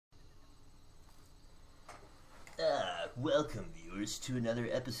Welcome, viewers, to another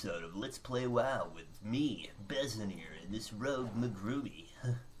episode of Let's Play WoW with me, Bezlonir, and this rogue Magroomie.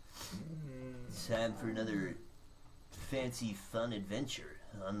 It's time for another fancy, fun adventure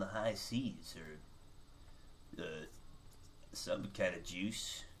on the high seas, or some kind of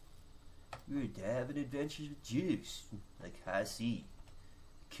juice. We're having adventures with juice, like high sea,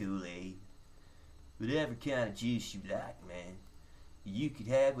 Kool-Aid, whatever kind of juice you like, man. You could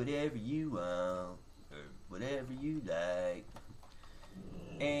have whatever you want, or whatever you like.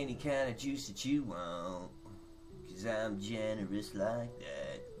 Any kind of juice that you want, 'cause I'm generous like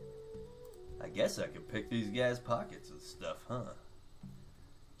that. I guess I could pick these guys' pockets and stuff, huh?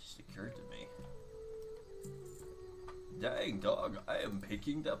 Just occurred to me. Dang, dog, I am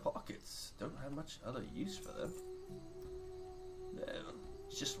picking the pockets. Don't have much other use for them.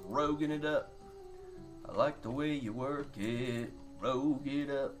 It's just roguing it up. I like the way you work it. Rogue it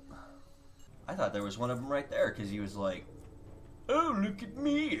up. I thought there was one of them right there, because he was like, "Oh, look at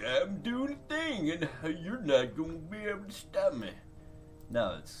me, I'm doing a thing, and you're not going to be able to stop me."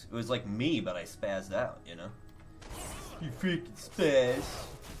 No, it was like me, but I spazzed out, you know? You freaking spaz.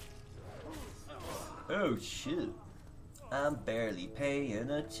 Oh, shoot. I'm barely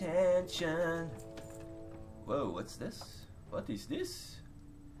paying attention. Whoa, what's this? What is this?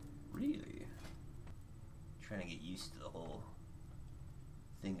 Really? I'm trying to get used to the whole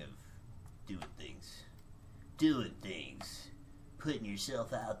thing of doing things, putting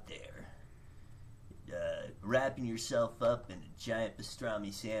yourself out there, wrapping yourself up in a giant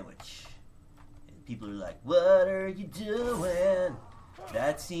pastrami sandwich, and people are like, "What are you doing?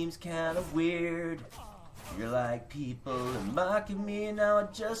 That seems kind of weird." You're like, "People are mocking me and now I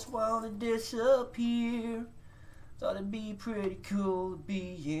just want to disappear. Thought it'd be pretty cool to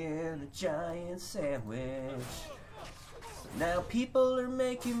be in a giant sandwich. Now people are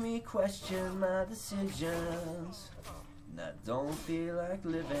making me question my decisions, and I don't feel like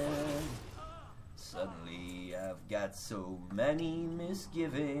living. Suddenly I've got so many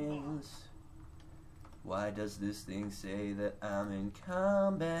misgivings. Why does this thing say that I'm in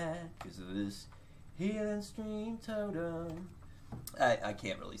combat? Because of this healing stream totem." I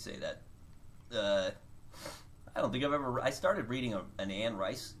can't really say that. I don't think I've ever... I started reading an Anne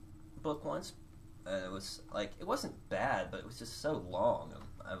Rice book once. And it was like, it wasn't bad, but it was just so long. And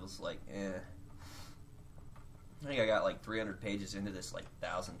I was like, eh. I think I got like 300 pages into this like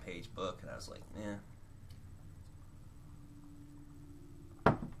 1,000-page book, and I was like,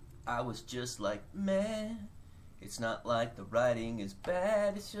 eh. I was just like, man, it's not like the writing is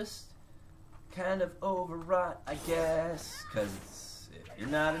bad, it's just kind of overwrought, I guess, because if you're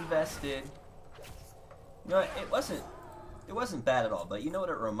not invested, you know, it wasn't bad at all. But you know what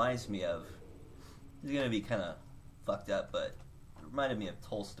it reminds me of? It's gonna be kind of fucked up, but it reminded me of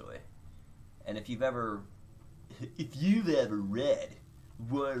Tolstoy. And if you've ever read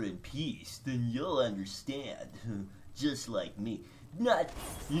War and Peace, then you'll understand. Just like me. Not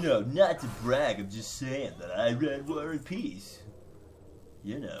to brag, I'm just saying that I read War and Peace.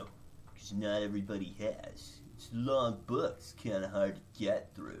 You know, because not everybody has. It's a long book, it's kind of hard to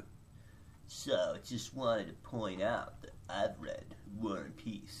get through. So, I just wanted to point out that I've read War and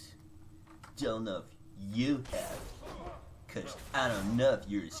Peace. Don't know if you have, because I don't know if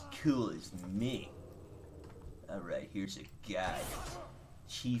you're as cool as me. Alright, here's a guide.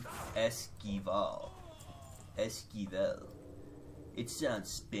 Chief Esquivel. It sounds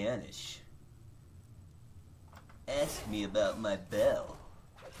Spanish. Ask me about my bell.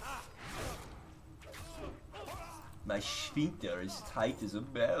 My sphincter is tight as a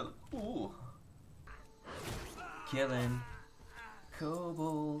bell. Ooh. Killing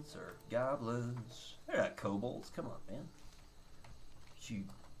kobolds or goblins. They're not kobolds. Come on, man. You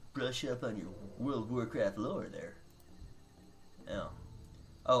brush up on your World of Warcraft lore there. No.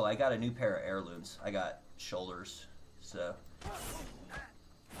 Oh, I got a new pair of heirlooms. I got shoulders. So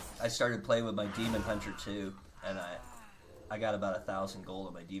I started playing with my Demon Hunter too, and I got about 1,000 gold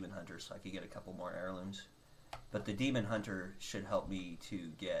on my Demon Hunter, so I could get a couple more heirlooms. But the Demon Hunter should help me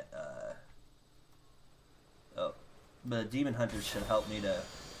to get the Demon Hunter should help me to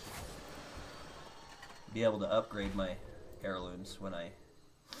be able to upgrade my heirlooms when I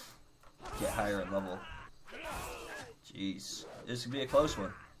get higher in level. Jeez, this could be a close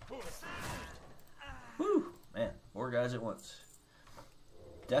one. Whew, man, 4 guys at once.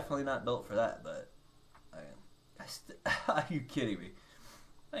 Definitely not built for that, but are you kidding me?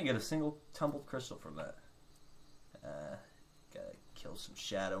 I didn't get a single tumbled crystal from that. Gotta kill some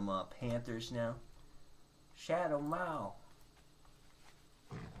Shadow Maw Panthers now. Shadow Maw.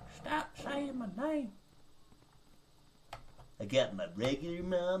 Stop saying my name. I got my regular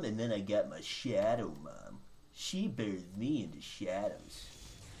mom, and then I got my Shadow Mom. She birthed me into shadows.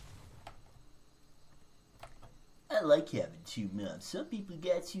 I like having two moms. Some people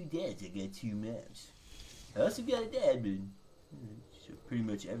got two dads. I got two moms. I also got a dad, but so pretty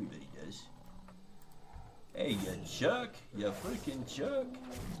much everybody does. Hey, you Chuck. You freaking Chuck.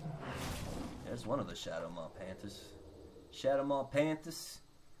 There's one of the Shadow Maw Panthers. Shadow Maw Panthers.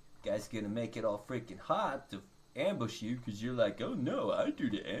 Guy's gonna make it all freaking hot to ambush you because you're like, oh no, I do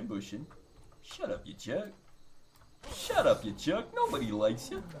the ambushing. Shut up, you Chuck. Shut up, you Chuck. Nobody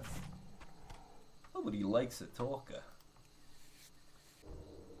likes you. Nobody likes a talker.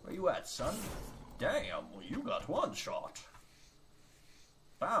 Where you at, son? Damn, well, you got one shot.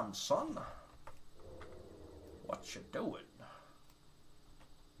 Damn, son. What you doing?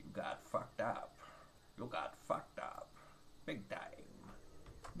 You got fucked up. You got fucked up. Big time.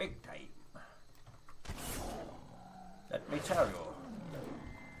 Big time. Let me tell you.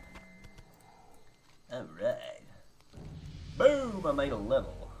 Alright. Boom, I made a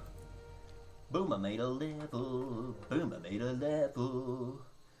level. Boom, I made a level. Boom, I made a level.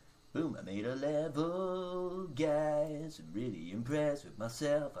 Boom, I made a level. Guys, I'm really impressed with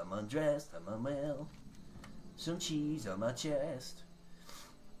myself. I'm undressed, I'm unwell. Some cheese on my chest.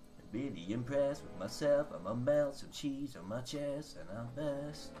 I'm really impressed with myself. I'm unwell. Some cheese on my chest. And I'm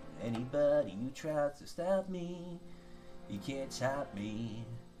best. Anybody who tries to stop me, you can't top me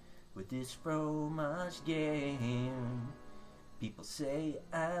with this fromage game. People say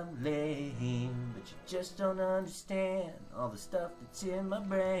I'm lame, but you just don't understand all the stuff that's in my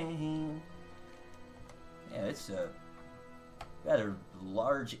brain. Yeah, it's a rather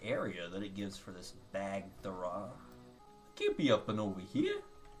large area that it gives for this bag throw. Can't be up and over here.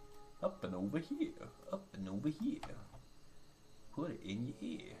 Up and over here. Up and over here. Put it in your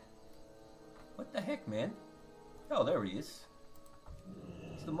ear. What the heck, man? Oh, there he is.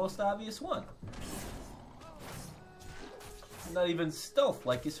 It's the most obvious one. Not even stealth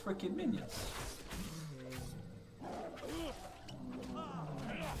like his freaking minions.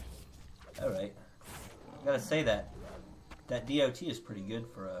 Alright. I gotta say that DOT is pretty good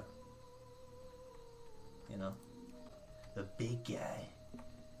for a, you know, a big guy.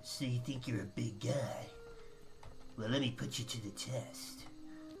 So you think you're a big guy? Well, let me put you to the test.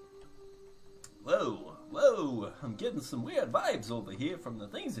 Whoa, whoa, I'm getting some weird vibes over here from the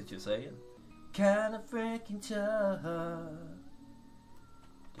things that you're saying. Kinda freaking tough.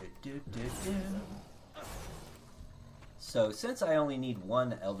 So, since I only need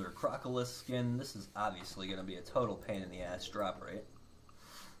one Elder Crocodile skin, this is obviously going to be a total pain in the ass drop rate.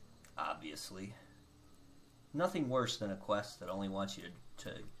 Obviously. Nothing worse than a quest that only wants you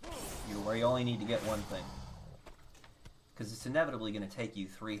to where you only need to get one thing. Because it's inevitably going to take you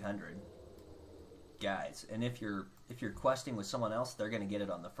 300 guys. And if you're questing with someone else, they're going to get it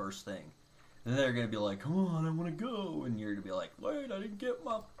on the first thing. Then they're going to be like, come on, I want to go. And you're going to be like, wait, I didn't get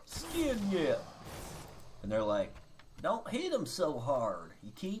my skin yet. And they're like, don't hit them so hard.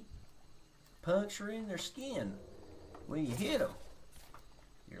 You keep puncturing their skin when you hit them.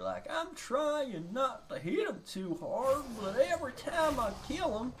 You're like, I'm trying not to hit them too hard, but every time I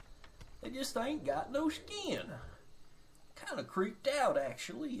kill them, they just ain't got no skin. Kind of creeped out,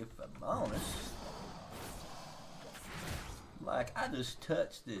 actually, if I'm honest. Like, I just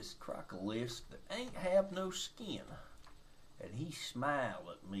touched this crocolisk that ain't have no skin. And he smiled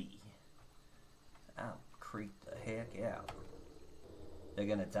at me. I'll creep the heck out. They're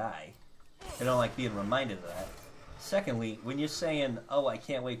gonna die. They don't like being reminded of that. Secondly, when you're saying, oh, I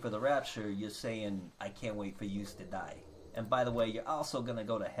can't wait for the rapture, you're saying, I can't wait for you to die. And by the way, you're also gonna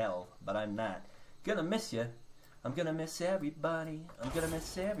go to hell, but I'm not. Gonna miss you. I'm gonna miss everybody. I'm gonna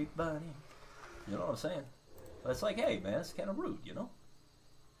miss everybody. You know what I'm saying? But it's like, hey, man, it's kind of rude, you know?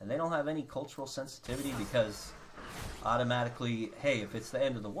 And they don't have any cultural sensitivity because automatically, hey, if it's the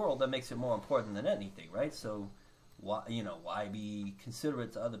end of the world, that makes it more important than anything, right? So, why be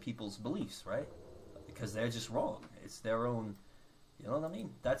considerate to other people's beliefs, right? Because they're just wrong. It's their own, you know what I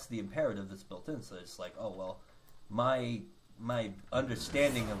mean? That's the imperative that's built in. So it's like, oh, well, my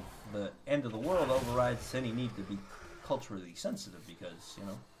understanding of the end of the world overrides any need to be culturally sensitive because, you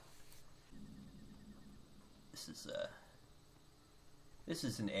know, this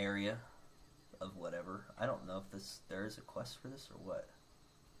is an area of whatever. I don't know if there is a quest for this or what.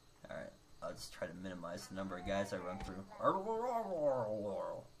 Alright, I'll just try to minimize the number of guys I run through.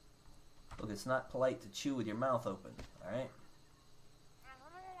 Look, it's not polite to chew with your mouth open, alright?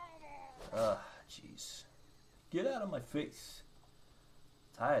 Ugh, jeez. Get out of my face.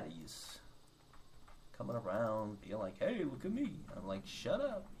 I'm tired of you coming around, being like, hey, look at me. I'm like, shut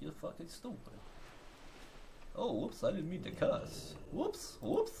up, you're fucking stupid. Oh, whoops, I didn't mean to cuss. Whoops,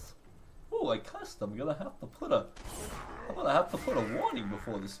 whoops. Oh, I cussed text, I'm gonna have to put a warning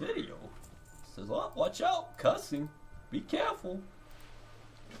before this video. It says, oh, watch out, cussing. Be careful.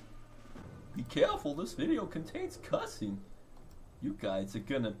 Be careful, this video contains cussing. You guys are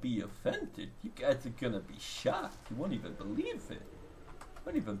gonna be offended. You guys are gonna be shocked. You won't even believe it. You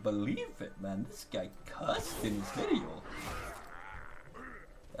won't even believe it, man. This guy cussed in his video.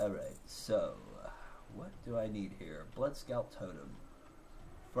 Alright, so, what do I need here? Blood Scalp Totem.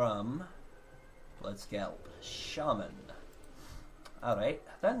 From Blood Scalp Shaman. Alright,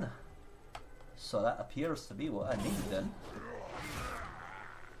 then. So that appears to be what I need then.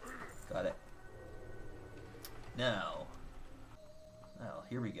 Got it. Now. Oh,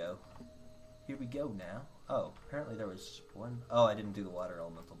 here we go. Here we go now. Oh, apparently there was one. Oh, I didn't do the water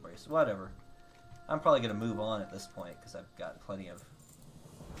elemental brace. Whatever. I'm probably going to move on at this point because I've got plenty of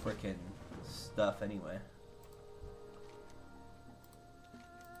frickin' stuff anyway.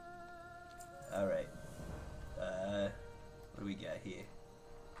 Alright. What do we got here?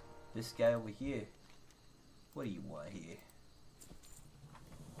 This guy over here. What do you want here?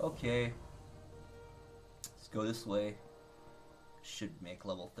 Okay. Let's go this way. Should make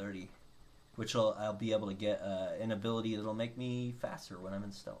level 30. Which I'll be able to get an ability that'll make me faster when I'm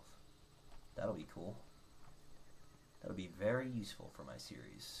in stealth. That'll be cool. That'll be very useful for my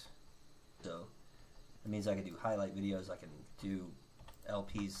series. So, that means I can do highlight videos, I can do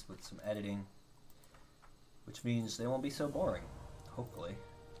LPs with some editing. Which means they won't be so boring. Hopefully.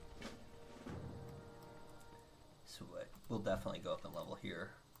 So we'll definitely go up in level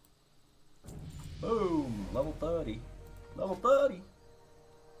here. Boom! Level 30. Level 30!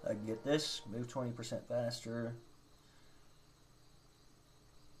 I can get this, move 20% faster.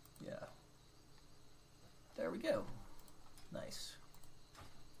 Yeah. There we go. Nice.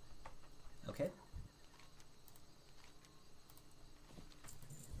 Okay.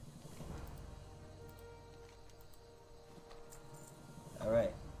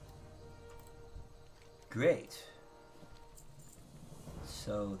 Alright. Great.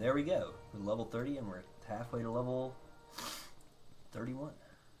 So there we go. We're level 30 and we're halfway to level 31.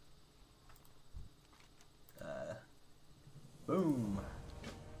 Boom.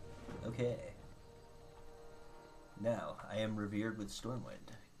 Okay. Now, I am revered with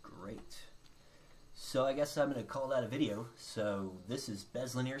Stormwind. Great. So I guess I'm going to call that a video. So this is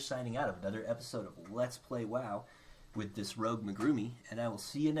Bezlonir signing out of another episode of Let's Play WoW with this rogue Magroomie. And I will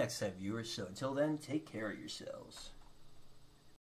see you next time, viewers. So until then, take care of yourselves.